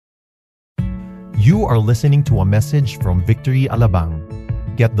You are listening to a message from Victory Alabang.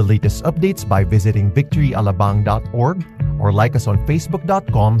 Get the latest updates by visiting victoryalabang.org or like us on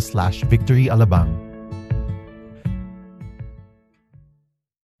facebook.com/victoryalabang.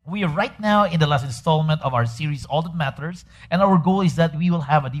 We are right now in the last installment of our series, All That Matters, and our goal is that we will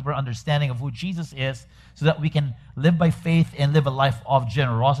have a deeper understanding of who Jesus is so that we can live by faith and live a life of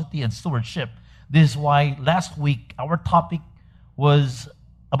generosity and stewardship. This is why last week our topic was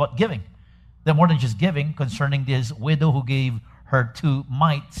about giving. That more than just giving, concerning this widow who gave her 2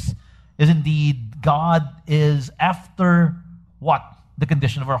 mites, is indeed God is after what? The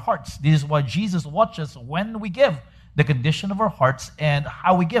condition of our hearts. This is why Jesus watches when we give, the condition of our hearts and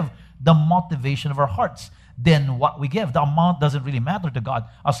how we give, the motivation of our hearts. Then what we give, the amount doesn't really matter to God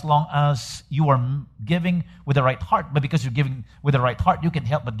as long as you are giving with the right heart. But because you're giving with the right heart, you can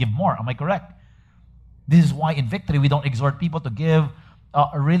help but give more. Am I correct? This is why in Victory we don't exhort people to give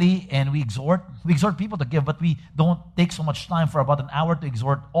and we exhort people to give, but we don't take so much time for about an hour to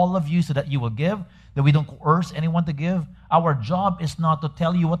exhort all of you so that you will give, that we don't coerce anyone to give. Our job is not to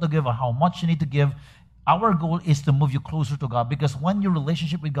tell you what to give or how much you need to give. Our goal is to move you closer to God, because when your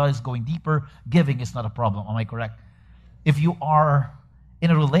relationship with God is going deeper, giving is not a problem. Am I correct? If you are in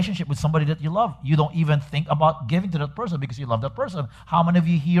a relationship with somebody that you love, you don't even think about giving to that person because you love that person. How many of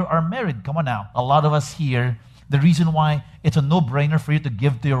you here are married? Come on now. A lot of us here, the reason why it's a no-brainer for you to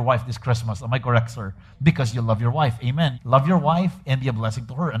give to your wife this Christmas. Am I correct, sir? Because you love your wife. Amen. Love your wife and be a blessing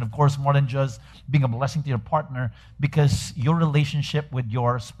to her. And of course, more than just being a blessing to your partner, because your relationship with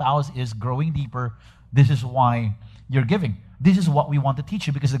your spouse is growing deeper. This is why you're giving. This is what we want to teach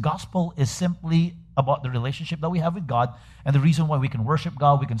you, because the gospel is simply about the relationship that we have with God, and the reason why we can worship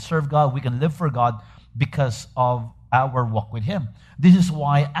God, we can serve God, we can live for God because of our walk with Him. This is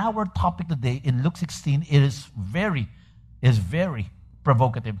why our topic today in Luke 16 is very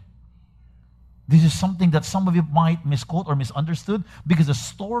provocative. This is something that some of you might misquote or misunderstood, because the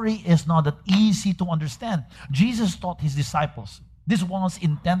story is not that easy to understand. Jesus taught His disciples. This was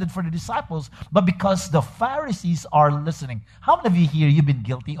intended for the disciples, but because the Pharisees are listening. How many of you here, you've been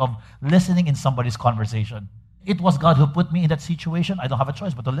guilty of listening in somebody's conversation? It was God who put me in that situation. I don't have a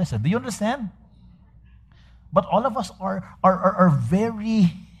choice but to listen. Do you understand? But all of us are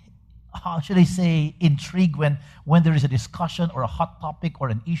very, how should I say, intrigued when there is a discussion or a hot topic or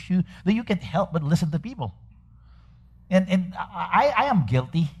an issue that you can't help but listen to people. And I am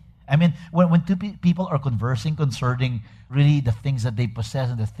guilty. I mean, when two people are conversing concerning really the things that they possess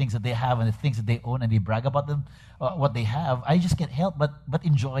and the things that they have and the things that they own, and they brag about them, what they have, I just can't help but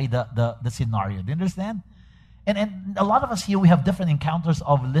enjoy the scenario. Do you understand? And a lot of us here, we have different encounters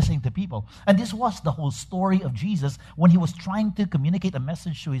of listening to people. And this was the whole story of Jesus when He was trying to communicate a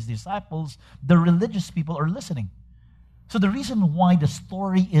message to His disciples. The religious people are listening. So the reason why the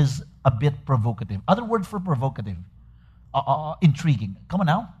story is a bit provocative, other word for provocative, intriguing. Come on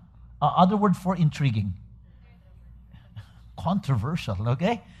now. Other word for intriguing. Controversial,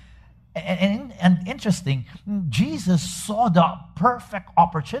 okay? And interesting, Jesus saw the perfect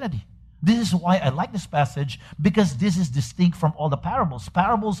opportunity. This is why I like this passage, because this is distinct from all the parables.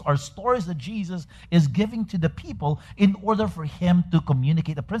 Parables are stories that Jesus is giving to the people in order for Him to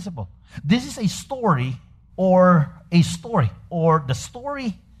communicate a principle. This is a story, or the story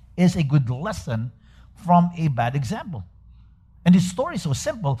is a good lesson from a bad example. And this story is so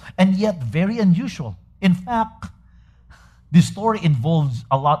simple and yet very unusual. In fact, this story involves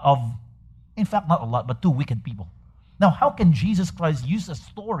not a lot, but 2 wicked people. Now, how can Jesus Christ use a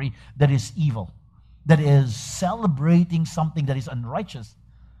story that is evil, that is celebrating something that is unrighteous?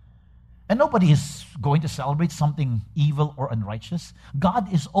 And nobody is going to celebrate something evil or unrighteous.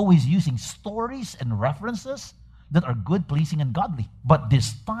 God is always using stories and references that are good, pleasing, and godly. But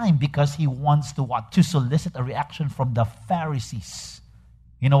this time, because He wants to what? To solicit a reaction from the Pharisees.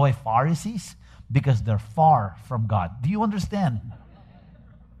 You know why Pharisees? Because they're far from God. Do you understand?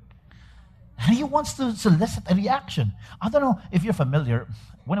 And He wants to solicit a reaction. I don't know if you're familiar.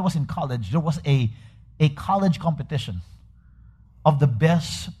 When I was in college, there was a college competition of the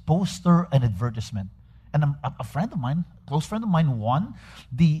best poster and advertisement. And a friend of mine, close friend of mine, won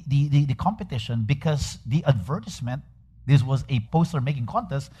the competition because the advertisement, this was a poster making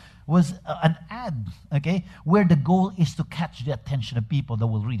contest, was an ad, okay, where the goal is to catch the attention of people that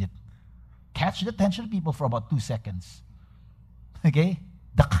will read it. Catch the attention of people for about 2 seconds, okay?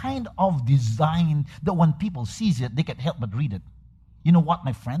 The kind of design that when people sees it, they can't help but read it. You know what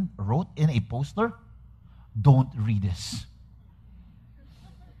my friend wrote in a poster? Don't read this.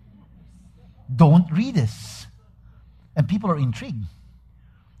 Don't read this. And people are intrigued.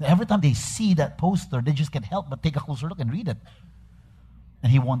 Every time they see that poster, they just can't help but take a closer look and read it. And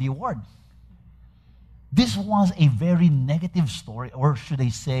he won the award. This was a very negative story, or should I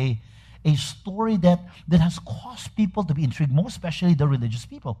say, a story that has caused people to be intrigued, most especially the religious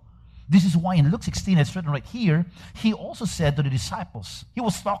people. This is why in Luke 16, it's written right here, he also said to the disciples, he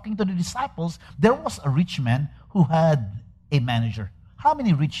was talking to the disciples, there was a rich man who had a manager. How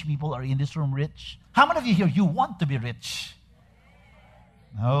many rich people are in this room rich? How many of you here, you want to be rich?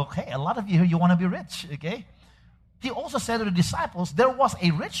 Okay, a lot of you here, you want to be rich, okay? He also said to the disciples, there was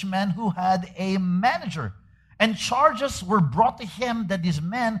a rich man who had a manager, and charges were brought to him that this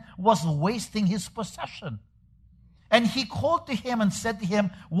man was wasting his possession. And he called to him and said to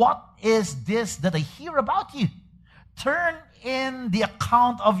him, what is this that I hear about you? Turn in the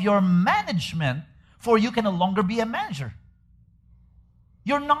account of your management, for you can no longer be a manager.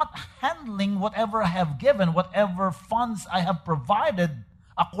 You're not handling whatever I have given, whatever funds I have provided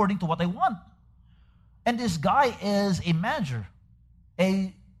according to what I want. And this guy is a manager,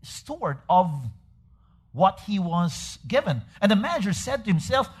 a steward of what he was given. And the manager said to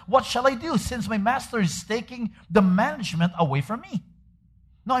himself, what shall I do since my master is taking the management away from me?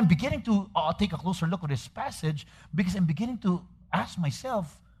 Now I'm beginning to take a closer look at this passage because I'm beginning to ask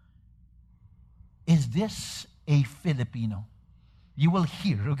myself, is this a Filipino? You will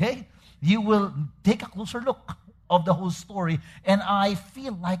hear, okay? You will take a closer look of the whole story, and I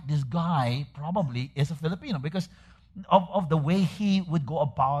feel like this guy probably is a Filipino because of the way he would go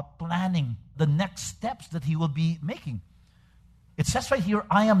about planning the next steps that he will be making. It says right here,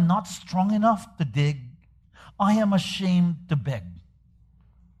 I am not strong enough to dig. I am ashamed to beg.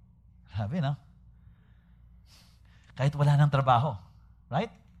 Sabi na, kahit wala ng trabaho,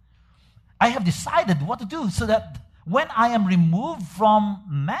 right? I have decided what to do so that when I am removed from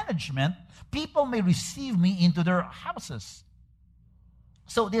management, people may receive me into their houses.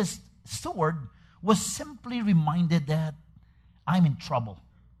 So this steward was simply reminded that I'm in trouble.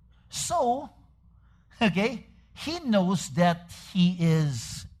 So, okay, he knows that he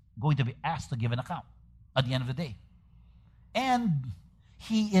is going to be asked to give an account at the end of the day. And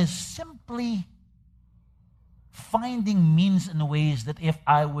he is simply finding means and ways that if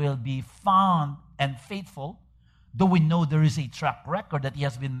I will be found and faithful, though we know there is a track record that he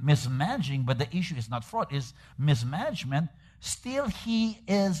has been mismanaging, but the issue is not fraud, is mismanagement, still he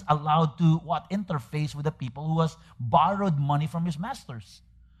is allowed to interface with the people who has borrowed money from his masters.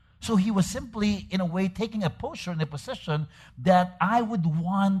 So he was simply, in a way, taking a posture and a position that I would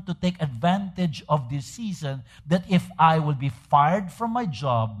want to take advantage of this season, that if I will be fired from my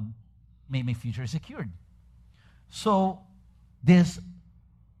job, my future is secured. So this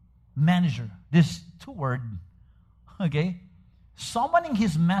manager, this steward, okay, summoning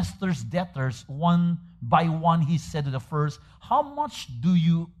his master's debtors one by one, he said to the first, how much do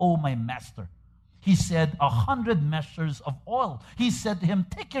you owe my master? He said, 100 measures of oil. He said to him,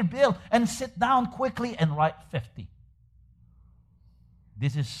 take your bill and sit down quickly and write 50.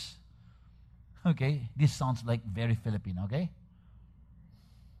 This is, okay, this sounds like very Filipino, okay?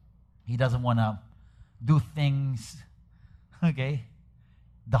 He doesn't want to do things, okay,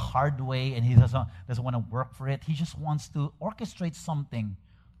 the hard way, and he doesn't want to work for it. He just wants to orchestrate something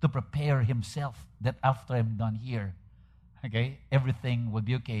to prepare himself that after I'm done here, okay, everything will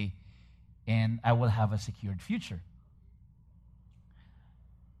be okay and I will have a secured future.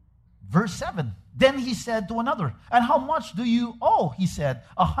 Verse 7, then he said to another, and how much do you owe? He said,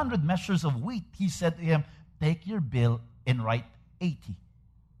 100 measures of wheat. He said to him, take your bill and write 80.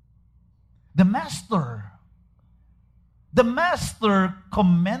 The master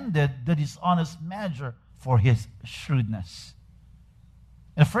commended the dishonest manager for his shrewdness.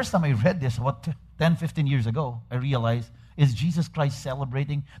 And the first time I read this, about 10, 15 years ago, I realized, is Jesus Christ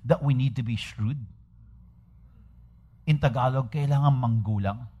celebrating that we need to be shrewd? In Tagalog, kailangan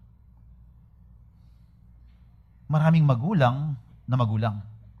manggulang. Maraming magulang na magulang.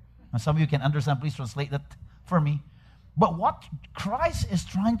 And some of you can understand, please translate that for me. But what Christ is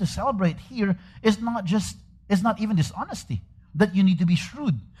trying to celebrate here is not even dishonesty, that you need to be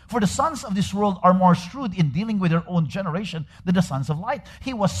shrewd. For the sons of this world are more shrewd in dealing with their own generation than the sons of light.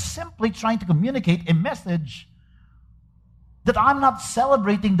 He was simply trying to communicate a message that I'm not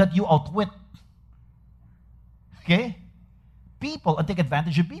celebrating that you outwit, okay, people and take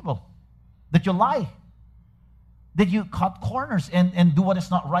advantage of people, that you lie, that you cut corners and do what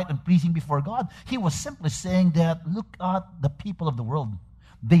is not right and pleasing before God. He was simply saying that, look at the people of the world.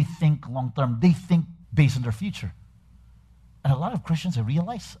 They think long-term. They think based on their future. And a lot of Christians, I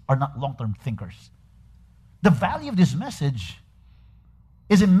realize, are not long-term thinkers. The value of this message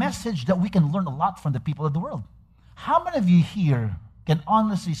is a message that we can learn a lot from the people of the world. How many of you here can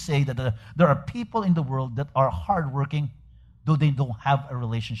honestly say that there are people in the world that are hardworking, though they don't have a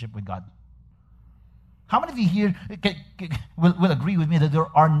relationship with God? How many of you here will agree with me that there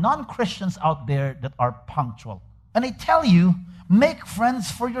are non-Christians out there that are punctual? And I tell you, make friends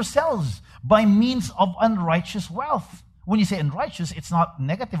for yourselves by means of unrighteous wealth. When you say unrighteous, it's not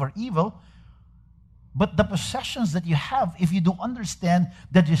negative or evil, but the possessions that you have, if you do understand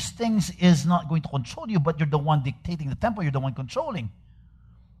that these things is not going to control you, but you're the one dictating the tempo, you're the one controlling,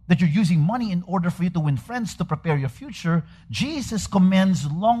 that you're using money in order for you to win friends, to prepare your future, Jesus commends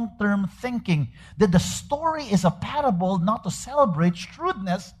long-term thinking, that the story is a parable not to celebrate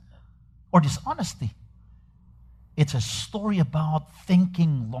shrewdness or dishonesty. It's a story about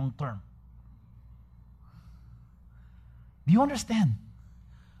thinking long-term. Do you understand?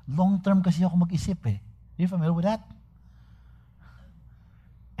 Long-term kasi ako mag-isip eh. Are you familiar with that?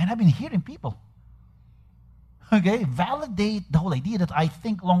 And I've been hearing people, okay, validate the whole idea that I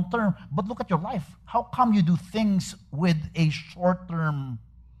think long-term, but look at your life. How come you do things with a short-term,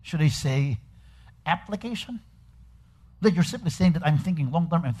 should I say, application? That you're simply saying that I'm thinking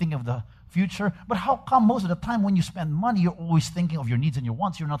long-term, I'm thinking of the future, but how come most of the time when you spend money, you're always thinking of your needs and your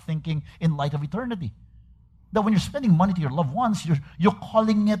wants, you're not thinking in light of eternity? That when you're spending money to your loved ones, you're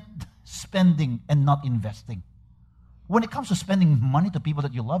calling it spending and not investing. When it comes to spending money to people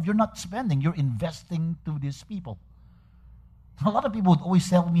that you love, you're not spending, you're investing to these people. A lot of people would always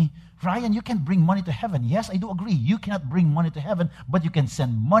tell me, Ryan, you can't bring money to heaven. Yes, I do agree. You cannot bring money to heaven, but you can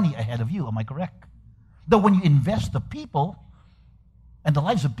send money ahead of you. Am I correct? That when you invest the people and the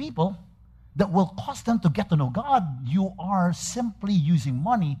lives of people that will cause them to get to know God, you are simply using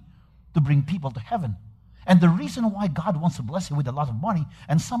money to bring people to heaven. And the reason why God wants to bless you with a lot of money,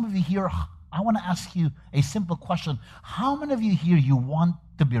 and some of you here, I want to ask you a simple question. How many of you here, you want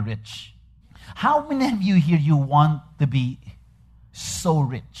to be rich? How many of you here, you want to be so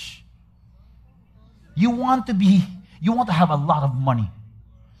rich? You want to have a lot of money.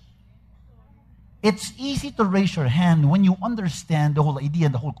 It's easy to raise your hand when you understand the whole idea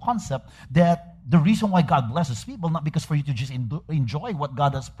and the whole concept that the reason why God blesses people, not because for you to just enjoy what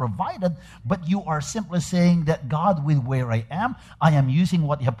God has provided, but you are simply saying that God, with where I am using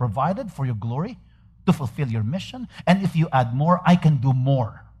what you have provided for your glory to fulfill your mission. And if you add more, I can do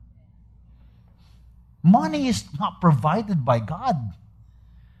more. Money is not provided by God.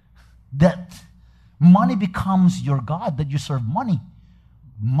 That money becomes your God, that you serve money.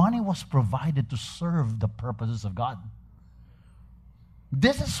 Money was provided to serve the purposes of God.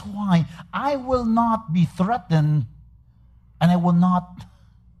 This is why I will not be threatened and I will not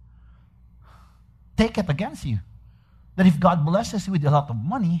take it against you. That if God blesses you with a lot of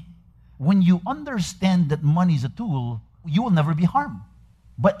money, when you understand that money is a tool, you will never be harmed.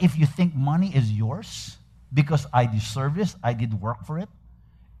 But if you think money is yours because I deserve this, I did work for it,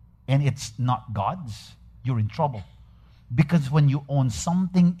 and it's not God's, you're in trouble. Because when you own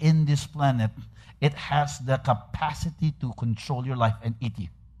something in this planet, it has the capacity to control your life and eat you.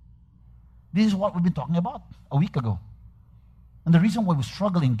 This is what we've been talking about a week ago. And the reason why we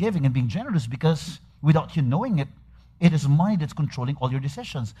struggle in giving and being generous, because without you knowing it, it is money that's controlling all your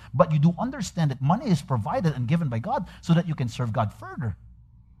decisions. But you do understand that money is provided and given by God so that you can serve God further.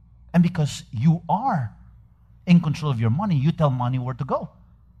 And because you are in control of your money, you tell money where to go.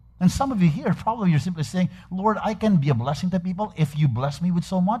 And some of you here, probably you're simply saying, Lord, I can be a blessing to people if you bless me with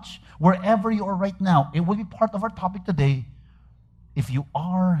so much. Wherever you are right now, it will be part of our topic today. If you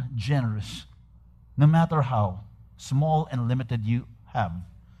are generous, no matter how small and limited you have,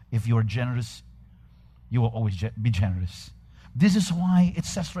 if you are generous, you will always be generous. This is why it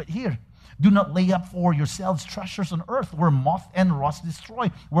says right here, do not lay up for yourselves treasures on earth where moth and rust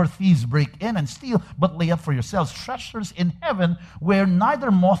destroy, where thieves break in and steal, but lay up for yourselves treasures in heaven where neither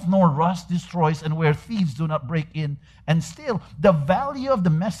moth nor rust destroys and where thieves do not break in and steal. The value of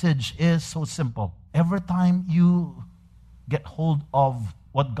the message is so simple. Every time you get hold of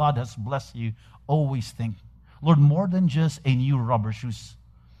what God has blessed you, always think, Lord, more than just a new rubber shoes,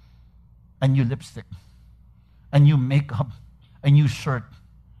 a new lipstick, a new makeup, a new shirt,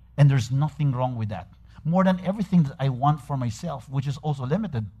 and there's nothing wrong with that. More than everything that I want for myself, which is also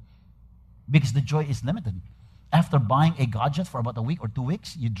limited, because the joy is limited. After buying a gadget for about a week or 2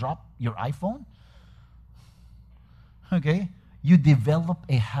 weeks, you drop your iPhone. Okay? You develop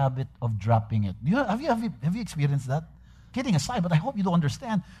a habit of dropping it. Have you experienced that? Kidding aside, but I hope you do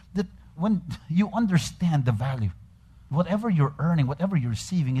understand that when you understand the value, whatever you're earning, whatever you're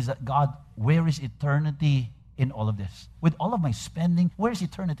receiving, is that God, where is eternity in all of this? With all of my spending, where is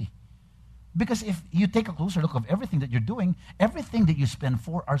eternity? Because if you take a closer look of everything that you're doing, everything that you spend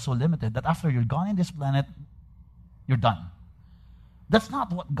for are so limited that after you're gone in this planet, you're done. That's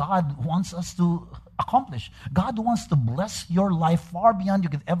not what God wants us to accomplish. God wants to bless your life far beyond you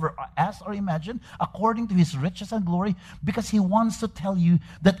could ever ask or imagine, according to His riches and glory, because He wants to tell you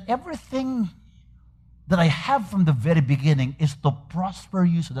that everything that I have from the very beginning is to prosper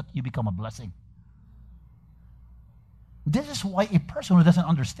you so that you become a blessing. This is why a person who doesn't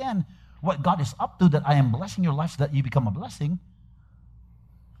understand what God is up to, that I am blessing your life so that you become a blessing,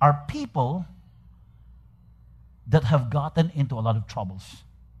 are people that have gotten into a lot of troubles.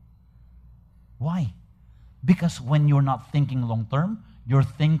 Why? Because when you're not thinking long term, you're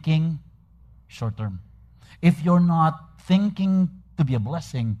thinking short term. If you're not thinking to be a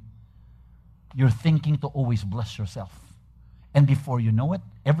blessing, you're thinking to always bless yourself. And before you know it,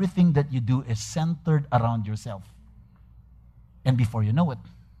 everything that you do is centered around yourself. And before you know it,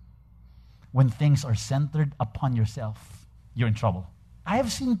 when things are centered upon yourself, you're in trouble. I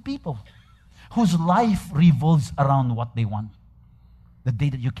have seen people whose life revolves around what they want. The day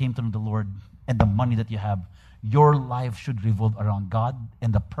that you came to know the Lord and the money that you have, your life should revolve around God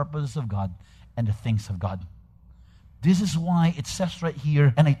and the purposes of God and the things of God. This is why it says right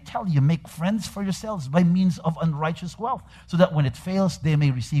here, and I tell you, make friends for yourselves by means of unrighteous wealth, so that when it fails, they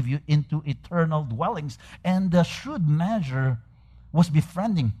may receive you into eternal dwellings. And the shrewd manager was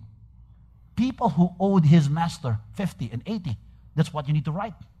befriending people who owed his master 50 and 80. That's what you need to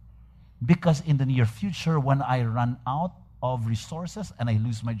write. Because in the near future, when I run out of resources and I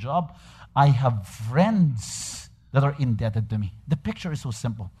lose my job, I have friends that are indebted to me. The picture is so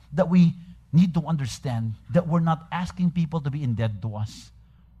simple that we need to understand that we're not asking people to be indebted to us.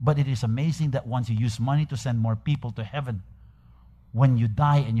 But it is amazing that once you use money to send more people to heaven, when you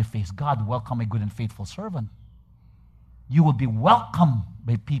die and you face God, welcome a good and faithful servant. You will be welcomed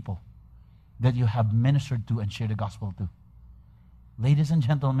by people that you have ministered to and shared the gospel to. Ladies and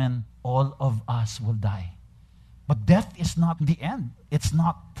gentlemen, all of us will die. But death is not the end. It's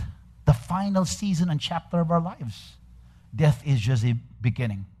not the final season and chapter of our lives. Death is just a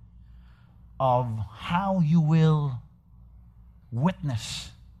beginning of how you will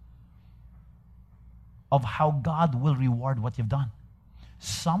witness of how God will reward what you've done.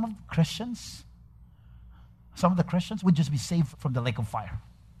 Some of the Christians would just be saved from the lake of fire.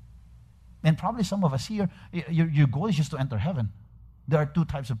 And probably some of us here, your goal is just to enter heaven. There are two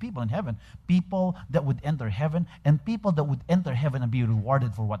types of people in heaven. People that would enter heaven and people that would enter heaven and be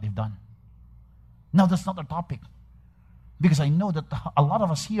rewarded for what they've done. Now, that's not our topic. Because I know that a lot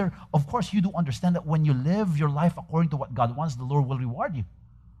of us here, of course, you do understand that when you live your life according to what God wants, the Lord will reward you.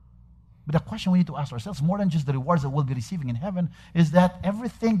 But the question we need to ask ourselves, more than just the rewards that we'll be receiving in heaven, is that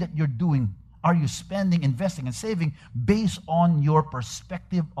everything that you're doing, are you spending, investing, and saving based on your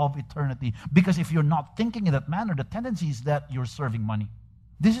perspective of eternity? Because if you're not thinking in that manner, the tendency is that you're serving money.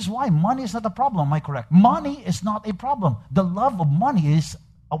 This is why money is not a problem, am I correct? Money is not a problem. The love of money is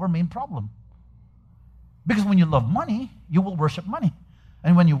our main problem. Because when you love money, you will worship money.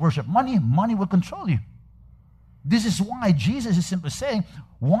 And when you worship money, money will control you. This is why Jesus is simply saying,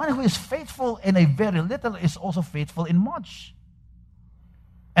 one who is faithful in a very little is also faithful in much.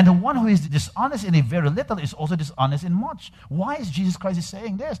 And the one who is dishonest in a very little is also dishonest in much. Why is Jesus Christ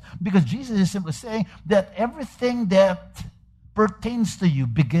saying this? Because Jesus is simply saying that everything that pertains to you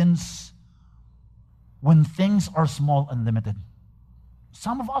begins when things are small and limited.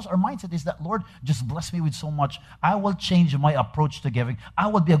 Some of us, our mindset is that, Lord, just bless me with so much. I will change my approach to giving. I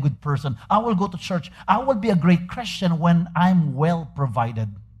will be a good person. I will go to church. I will be a great Christian when I'm well provided.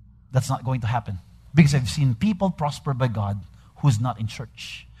 That's not going to happen. Because I've seen people prosper by God who's not in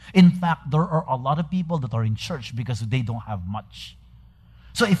church. In fact, there are a lot of people that are in church because they don't have much.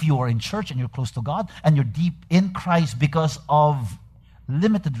 So if you are in church and you're close to God and you're deep in Christ because of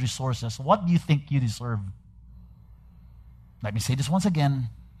limited resources, what do you think you deserve? Let me say this once again.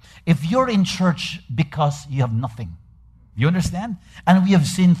 If you're in church because you have nothing, you understand? And we have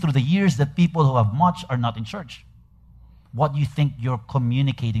seen through the years that people who have much are not in church. What do you think you're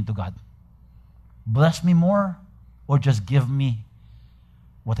communicating to God? Bless me more, or just give me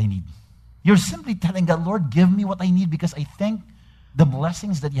what I need? You're simply telling God, Lord, give me what I need, because I think the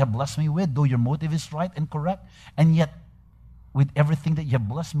blessings that you have blessed me with, though your motive is right and correct, and yet with everything that you have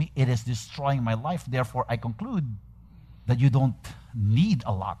blessed me, it is destroying my life. Therefore, I conclude that you don't need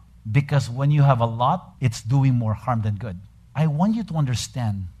a lot, because when you have a lot, it's doing more harm than good. I want you to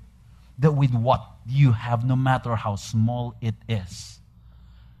understand that with what you have, no matter how small it is,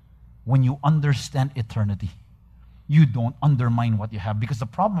 when you understand eternity, you don't undermine what you have, because the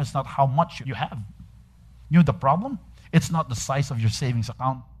problem is not how much you have. You know the problem? It's not the size of your savings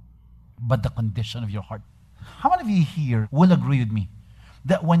account, but the condition of your heart. How many of you here will agree with me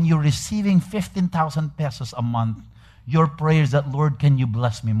that when you're receiving 15,000 pesos a month, your prayer is that, Lord, can you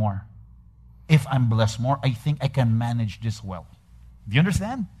bless me more? If I'm blessed more, I think I can manage this well. Do you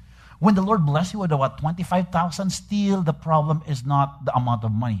understand? When the Lord bless you with what, 25,000, still the problem is not the amount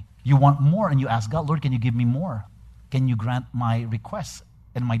of money. You want more and you ask God, Lord, can you give me more? Can you grant my request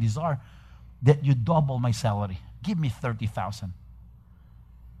and my desire that you double my salary? Give me 30,000.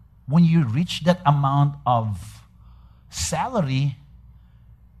 When you reach that amount of salary,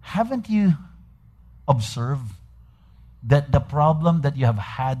 haven't you observed that the problem that you have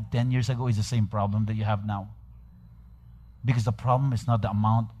had 10 years ago is the same problem that you have now? Because the problem is not the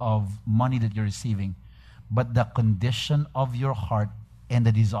amount of money that you're receiving, but the condition of your heart and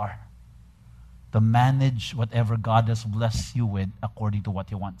the desire to manage whatever God has blessed you with according to what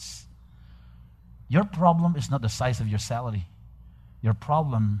He wants. Your problem is not the size of your salary. Your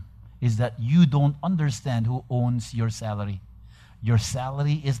problem is that you don't understand who owns your salary. Your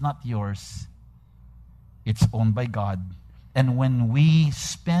salary is not yours. It's owned by God. And when we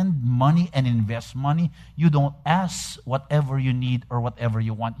spend money and invest money, you don't ask whatever you need or whatever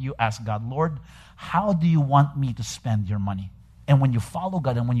you want. You ask God, Lord, how do you want me to spend your money? And when you follow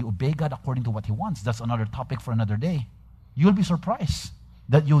God and when you obey God according to what He wants, that's another topic for another day. You'll be surprised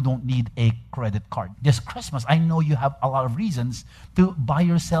that you don't need a credit card. This Christmas, I know you have a lot of reasons to buy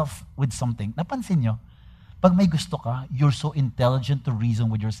yourself with something. Napansin nyo, pag may gusto ka, you're so intelligent to reason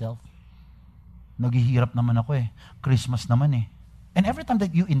with yourself. Naghihirap naman ako eh. Christmas naman eh. And every time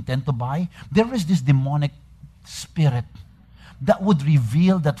that you intend to buy, there is this demonic spirit that would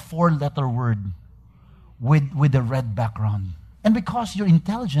reveal that 4-letter word with a red background. And because you're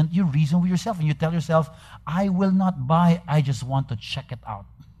intelligent, you reason with yourself and you tell yourself, I will not buy, I just want to check it out.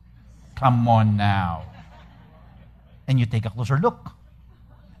 Come on now. And you take a closer look.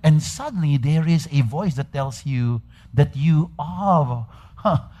 And suddenly there is a voice that tells you that you are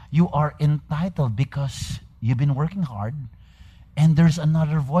entitled because you've been working hard. And there's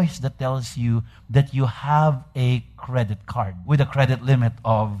another voice that tells you that you have a credit card with a credit limit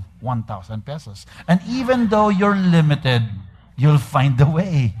of 1,000 pesos. And even though you're limited, you'll find a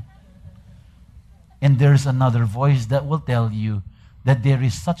way. And there's another voice that will tell you that there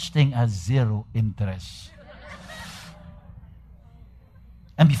is such thing as zero interest.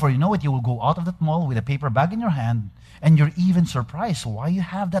 And before you know it, you will go out of that mall with a paper bag in your hand, and you're even surprised why you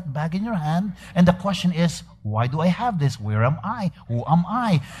have that bag in your hand. And the question is, why do I have this? Where am I? Who am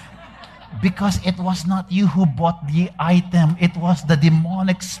I? Because it was not you who bought the item. It was the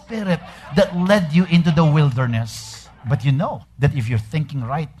demonic spirit that led you into the wilderness. But you know that if you're thinking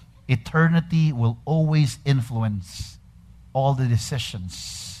right, eternity will always influence all the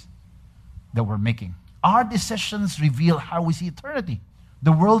decisions that we're making. Our decisions reveal how we see eternity.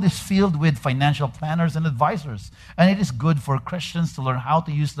 The world is filled with financial planners and advisors, and it is good for Christians to learn how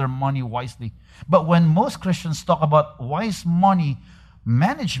to use their money wisely. But when most Christians talk about wise money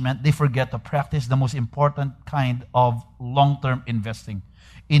management, they forget to practice the most important kind of long-term investing.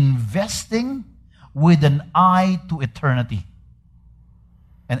 Investing with an eye to eternity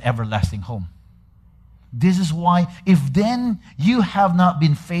and everlasting home. This is why, if then you have not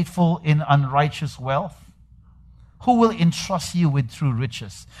been faithful in unrighteous wealth, who will entrust you with true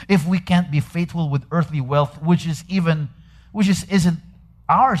riches? If we can't be faithful with earthly wealth, which isn't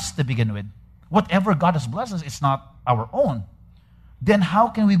ours to begin with, whatever God has blessed us, it's not our own. Then how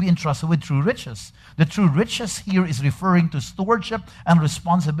can we be entrusted with true riches? The true riches here is referring to stewardship and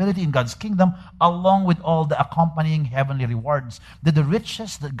responsibility in God's kingdom, along with all the accompanying heavenly rewards. That the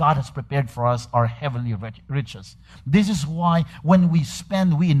riches that God has prepared for us are heavenly riches. This is why when we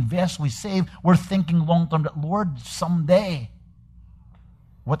spend, we invest, we save, we're thinking long-term that, Lord, someday,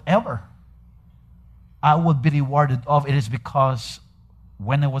 whatever I would be rewarded of, it is because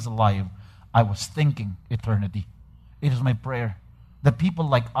when I was alive, I was thinking eternity. It is my prayer that people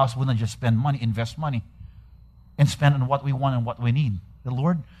like us wouldn't just spend money, invest money, and spend on what we want and what we need. The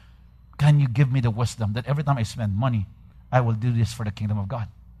Lord, can you give me the wisdom that every time I spend money, I will do this for the kingdom of God?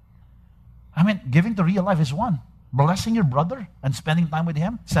 I mean, giving to real life is one. Blessing your brother and spending time with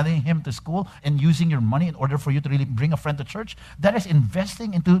him, sending him to school, and using your money in order for you to really bring a friend to church, that is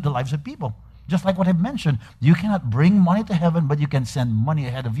investing into the lives of people. Just like what I've mentioned, you cannot bring money to heaven, but you can send money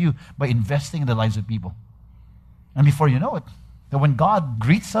ahead of you by investing in the lives of people. And before you know it, that when God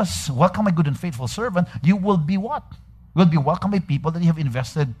greets us, welcome my good and faithful servant, you will be what? You will be welcomed by people that you have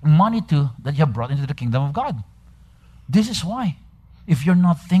invested money to, that you have brought into the kingdom of God. This is why, if you're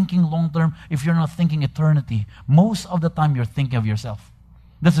not thinking long-term, if you're not thinking eternity, most of the time you're thinking of yourself.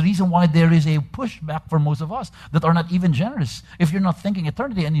 That's the reason why there is a pushback for most of us that are not even generous. If you're not thinking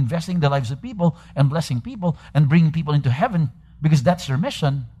eternity and investing in the lives of people and blessing people and bringing people into heaven, because that's your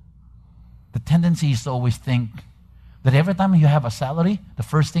mission, the tendency is to always think That every time you have a salary, the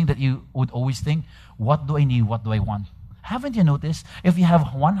first thing that you would always think, what do I need? What do I want? Haven't you noticed? If you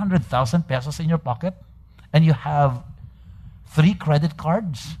have 100,000 pesos in your pocket and you have 3 credit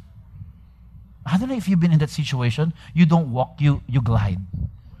cards, I don't know if you've been in that situation. You don't walk, you glide.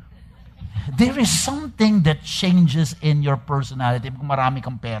 There is something that changes in your personality. Kung marami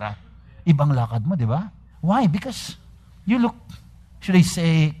kang pera, ibang lakad mo, di ba? Why? Because you look, should I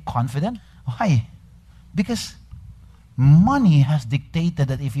say, confident? Why? Because money has dictated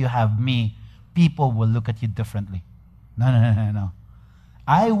that if you have me, people will look at you differently. No.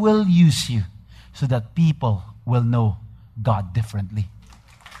 I will use you so that people will know God differently.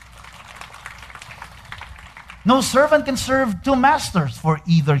 No servant can serve 2 masters, for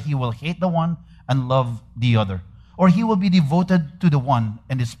either he will hate the one and love the other, or he will be devoted to the one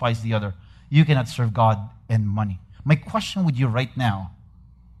and despise the other. You cannot serve God and money. My question with you right now,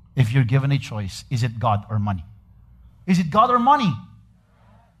 if you're given a choice, is it God or money? Is it God or money?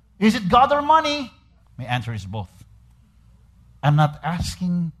 Is it God or money? My answer is both. I'm not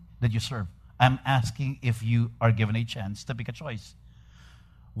asking that you serve. I'm asking if you are given a chance to pick a choice.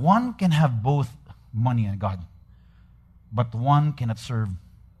 One can have both money and God, but one cannot serve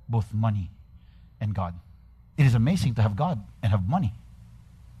both money and God. It is amazing to have God and have money.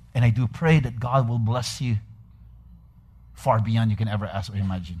 And I do pray that God will bless you far beyond you can ever ask or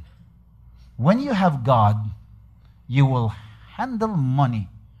imagine. When you have God, you will handle money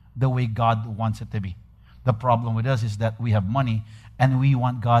the way God wants it to be. The problem with us is that we have money and we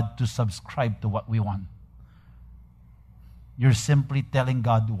want God to subscribe to what we want. You're simply telling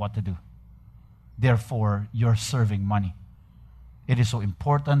God what to do. Therefore, you're serving money. It is so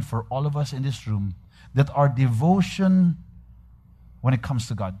important for all of us in this room that our devotion when it comes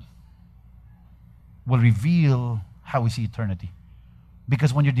to God will reveal how we see eternity.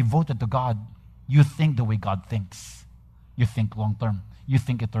 Because when you're devoted to God, you think the way God thinks. You think long term. You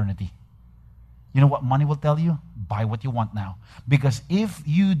think eternity. You know what money will tell you? Buy what you want now. Because if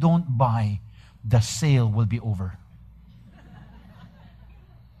you don't buy, the sale will be over.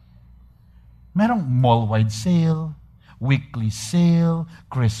 Merong mall-wide sale, weekly sale,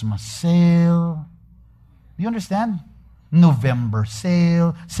 Christmas sale. Do you understand? November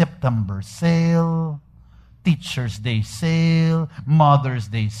sale, September sale, Teacher's Day sale, Mother's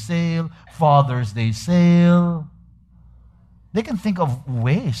Day sale, Father's Day sale. They can think of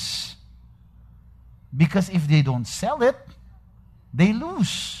ways. Because if they don't sell it, they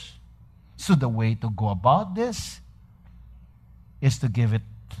lose. So the way to go about this is to give it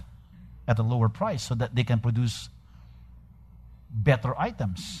at a lower price so that they can produce better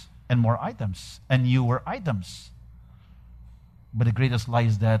items and more items and newer items. But the greatest lie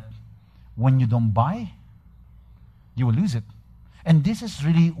is that when you don't buy, you will lose it. And this is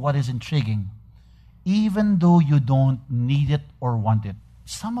really what is intriguing. Even though you don't need it or want it,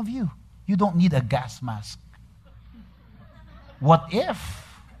 some of you don't need a gas mask. What if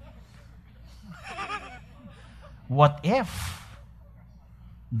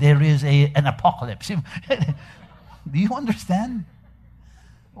there is an apocalypse? Do you understand?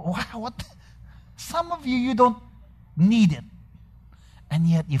 What? Some of you don't need it. And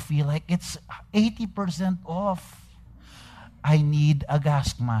yet you feel like it's 80% off. I need a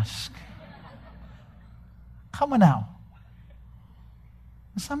gas mask. Come on now.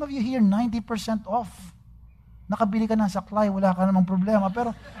 Some of you here, 90% off. Nakabili ka ng saklay, wala ka namang problema.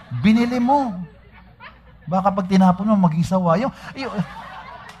 Pero binili mo. Baka pag tinapon mo, maging sawa.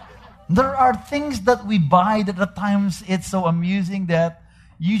 There are things that we buy that at times it's so amusing that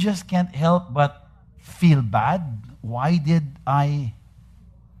you just can't help but feel bad. Why did I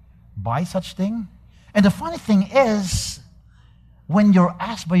buy such thing? And the funny thing is, when you're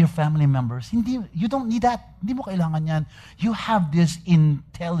asked by your family members, you don't need that. Hindi mo kailangan yan. You have this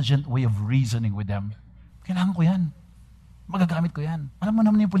intelligent way of reasoning with them. Kailangan ko yan. Magagamit ko yan. Alam mo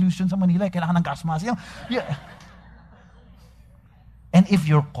naman yung pollution sa Manila, kailangan ng gas mask. Yeah. And if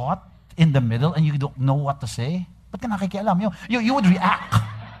you're caught in the middle and you don't know what to say, ba't ka nakikialam? You would react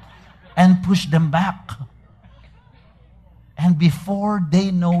and push them back. And before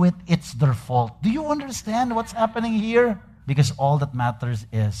they know it, it's their fault. Do you understand what's happening here? Because all that matters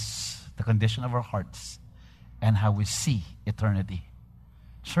is the condition of our hearts and how we see eternity.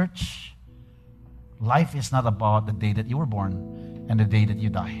 Church, life is not about the day that you were born and the day that you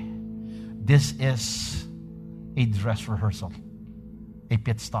die. This is a dress rehearsal, a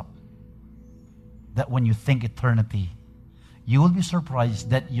pit stop. That when you think eternity, you will be surprised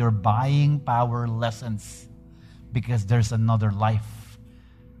that your buying power lessens because there's another life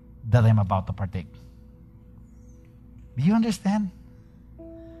that I'm about to partake. Do you understand?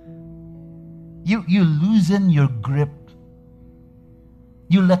 You loosen your grip.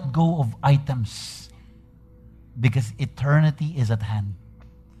 You let go of items because eternity is at hand.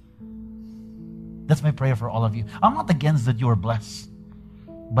 That's my prayer for all of you. I'm not against that you are blessed,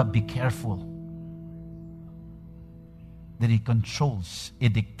 but be careful that it controls,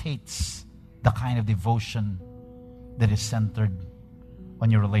 it dictates the kind of devotion that is centered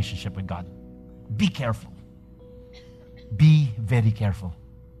on your relationship with God. Be careful. Be very careful.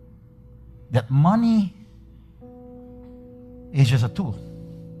 That money is just a tool.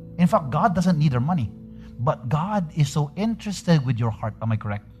 In fact, God doesn't need our money. But God is so interested with your heart. Am I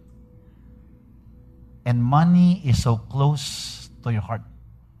correct? And money is so close to your heart.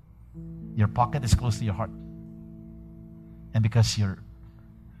 Your pocket is close to your heart. And because your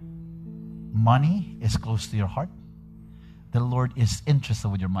money is close to your heart, the Lord is interested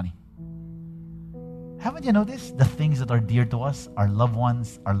with your money. Haven't you noticed the things that are dear to us, our loved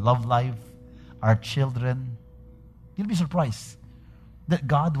ones, our love life, our children? You'll be surprised that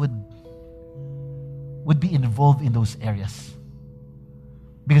God would be involved in those areas.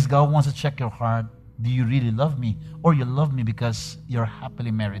 Because God wants to check your heart. Do you really love me? Or you love me because you're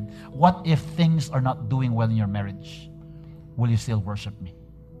happily married? What if things are not doing well in your marriage? Will you still worship me?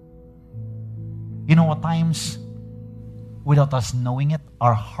 You know, at times, without us knowing it,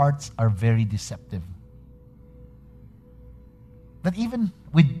 our hearts are very deceptive. That even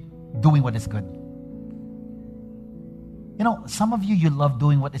with doing what is good. You know, some of you, you love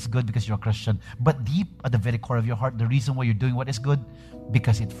doing what is good because you're a Christian. But deep at the very core of your heart, the reason why you're doing what is good,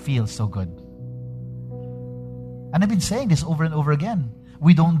 because it feels so good. And I've been saying this over and over again.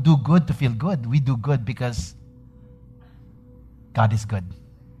 We don't do good to feel good. We do good because God is good.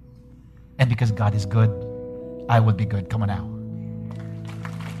 And because God is good, I will be good. Come on now.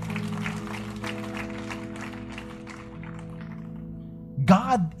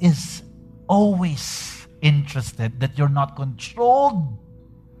 God is always interested that you're not controlled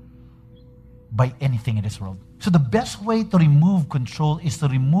by anything in this world. So the best way to remove control is to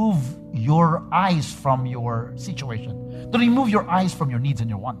remove your eyes from your situation, to remove your eyes from your needs and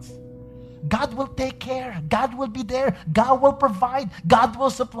your wants. God will take care. God will be there. God will provide. God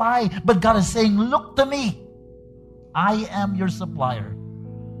will supply. But God is saying, look to me. I am your supplier.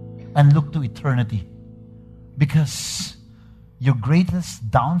 And look to eternity. Because your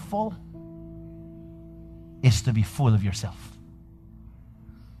greatest downfall is to be full of yourself.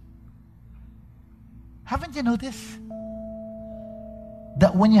 Haven't you noticed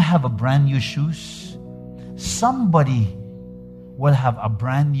that when you have a brand new shoes, somebody will have a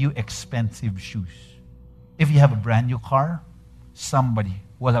brand new expensive shoes? If you have a brand new car, somebody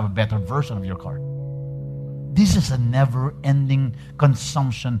will have a better version of your car. This is a never-ending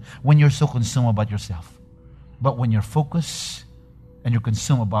consumption when you're so consumed about yourself. But when you're focused and you're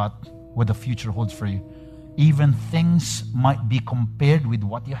consumed about what the future holds for you, even things might be compared with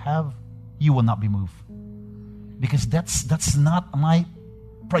what you have, you will not be moved. Because that's not my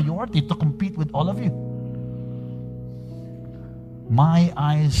priority to compete with all of you. My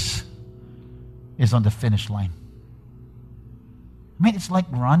eyes is on the finish line. I mean, it's like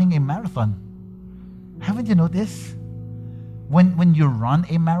running a marathon. Haven't you noticed? When you run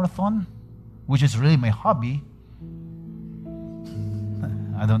a marathon, which is really my hobby,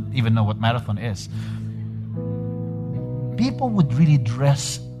 I don't even know what marathon is. People would really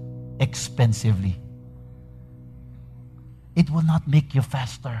dress expensively. It will not make you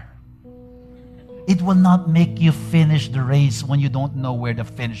faster. It will not make you finish the race when you don't know where the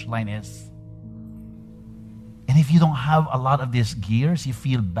finish line is. And if you don't have a lot of these gears, you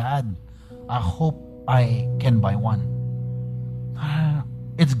feel bad. I hope I can buy one.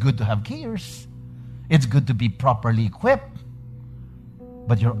 It's good to have gears. It's good to be properly equipped.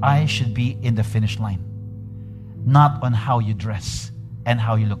 But your eyes should be in the finish line, not on how you dress and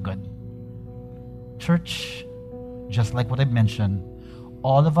how you look good. Church, just like what I mentioned,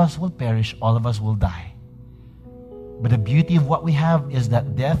 all of us will perish, all of us will die. But the beauty of what we have is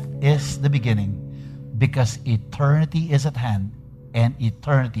that death is the beginning, because eternity is at hand, and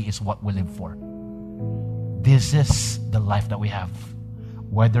eternity is what we live for. This is the life that we have.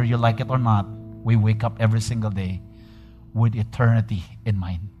 Whether you like it or not, we wake up every single day with eternity in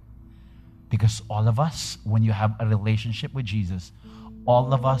mind. Because all of us, when you have a relationship with Jesus,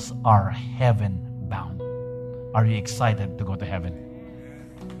 all of us are heaven bound. Are you excited to go to heaven?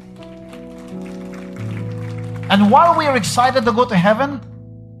 And while we are excited to go to heaven,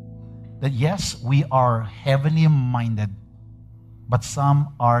 that yes, we are heavenly minded, but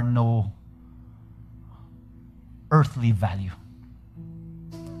some are no earthly value.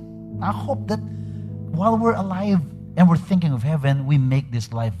 I hope that while we're alive and we're thinking of heaven, we make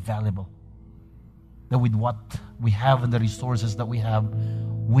this life valuable. that with what we have and the resources that we have,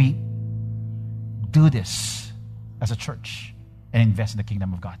 we do this as a church and invest in the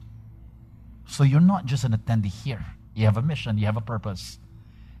kingdom of God. So you're not just an attendee here. You have a mission, you have a purpose,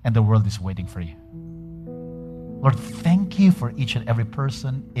 and the world is waiting for you. Lord, thank you for each and every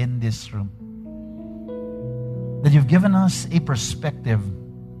person in this room, that you've given us a perspective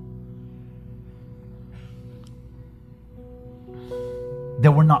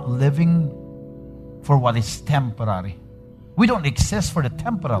that we're not living for what is temporary. We don't exist for the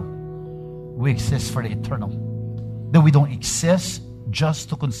temporal. We exist for the eternal. That we don't exist just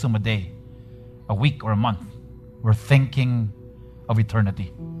to consume a day, a week, or a month. We're thinking of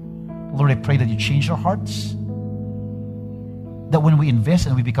eternity. Lord, I pray that you change our hearts. That when we invest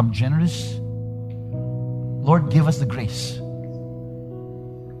and we become generous, Lord, give us the grace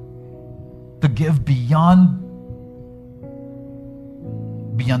to give beyond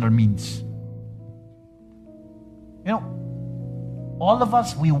our means. You know, all of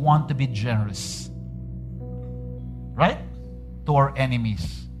us, we want to be generous. Right? To our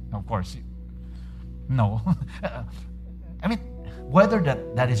enemies. Of course. No. I mean, whether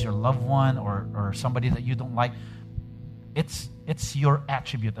that is your loved one or somebody that you don't like, it's your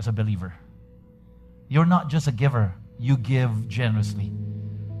attribute as a believer. You're not just a giver. You give generously.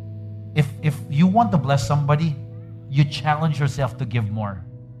 If you want to bless somebody, you challenge yourself to give more.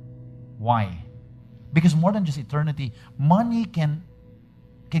 Why? Because more than just eternity, money can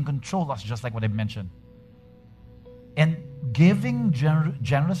control us, just like what I mentioned. And giving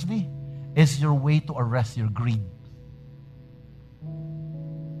generously is your way to arrest your greed.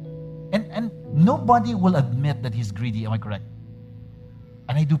 And nobody will admit that he's greedy, am I correct?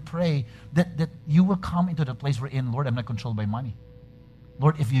 And I do pray that you will come into the place we're in, Lord, I'm not controlled by money.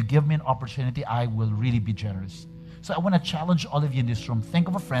 Lord, if you give me an opportunity, I will really be generous. So I want to challenge all of you in this room. Think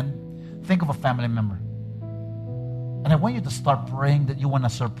of a friend. Think of a family member. And I want you to start praying that you want to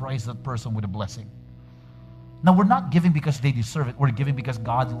surprise that person with a blessing. Now, we're not giving because they deserve it. We're giving because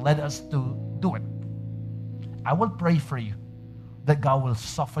God led us to do it. I will pray for you that God will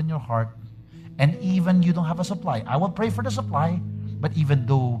soften your heart, and even you don't have a supply. I will pray for the supply, but even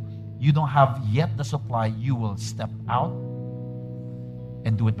though you don't have yet the supply, you will step out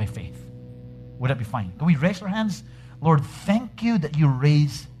and do it by faith. Would that be fine? Can we raise our hands? Lord, thank you that you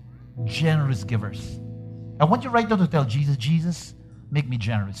raise generous givers. I want you right now to tell Jesus, Jesus, make me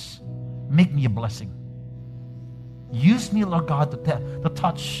generous. Make me a blessing. Use me, Lord God, to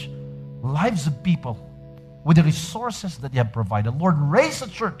touch lives of people with the resources that you have provided. Lord, raise a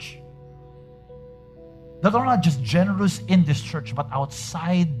church that are not just generous in this church, but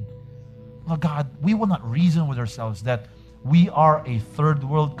outside. Lord God, we will not reason with ourselves that we are a third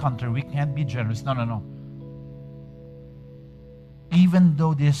world country. We can't be generous. No. Even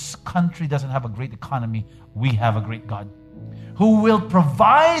though this country doesn't have a great economy, we have a great God who will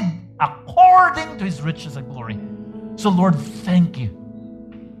provide according to his riches and glory. So Lord, thank you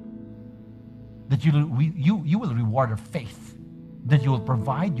that you will reward our faith, that you will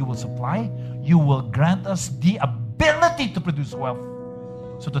provide, you will supply, you will grant us the ability to produce wealth.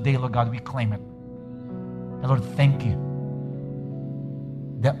 So today, Lord God, we claim it. And Lord, thank you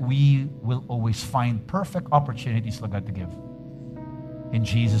that we will always find perfect opportunities, Lord God, to give. In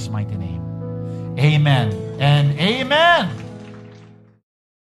Jesus' mighty name. Amen and amen.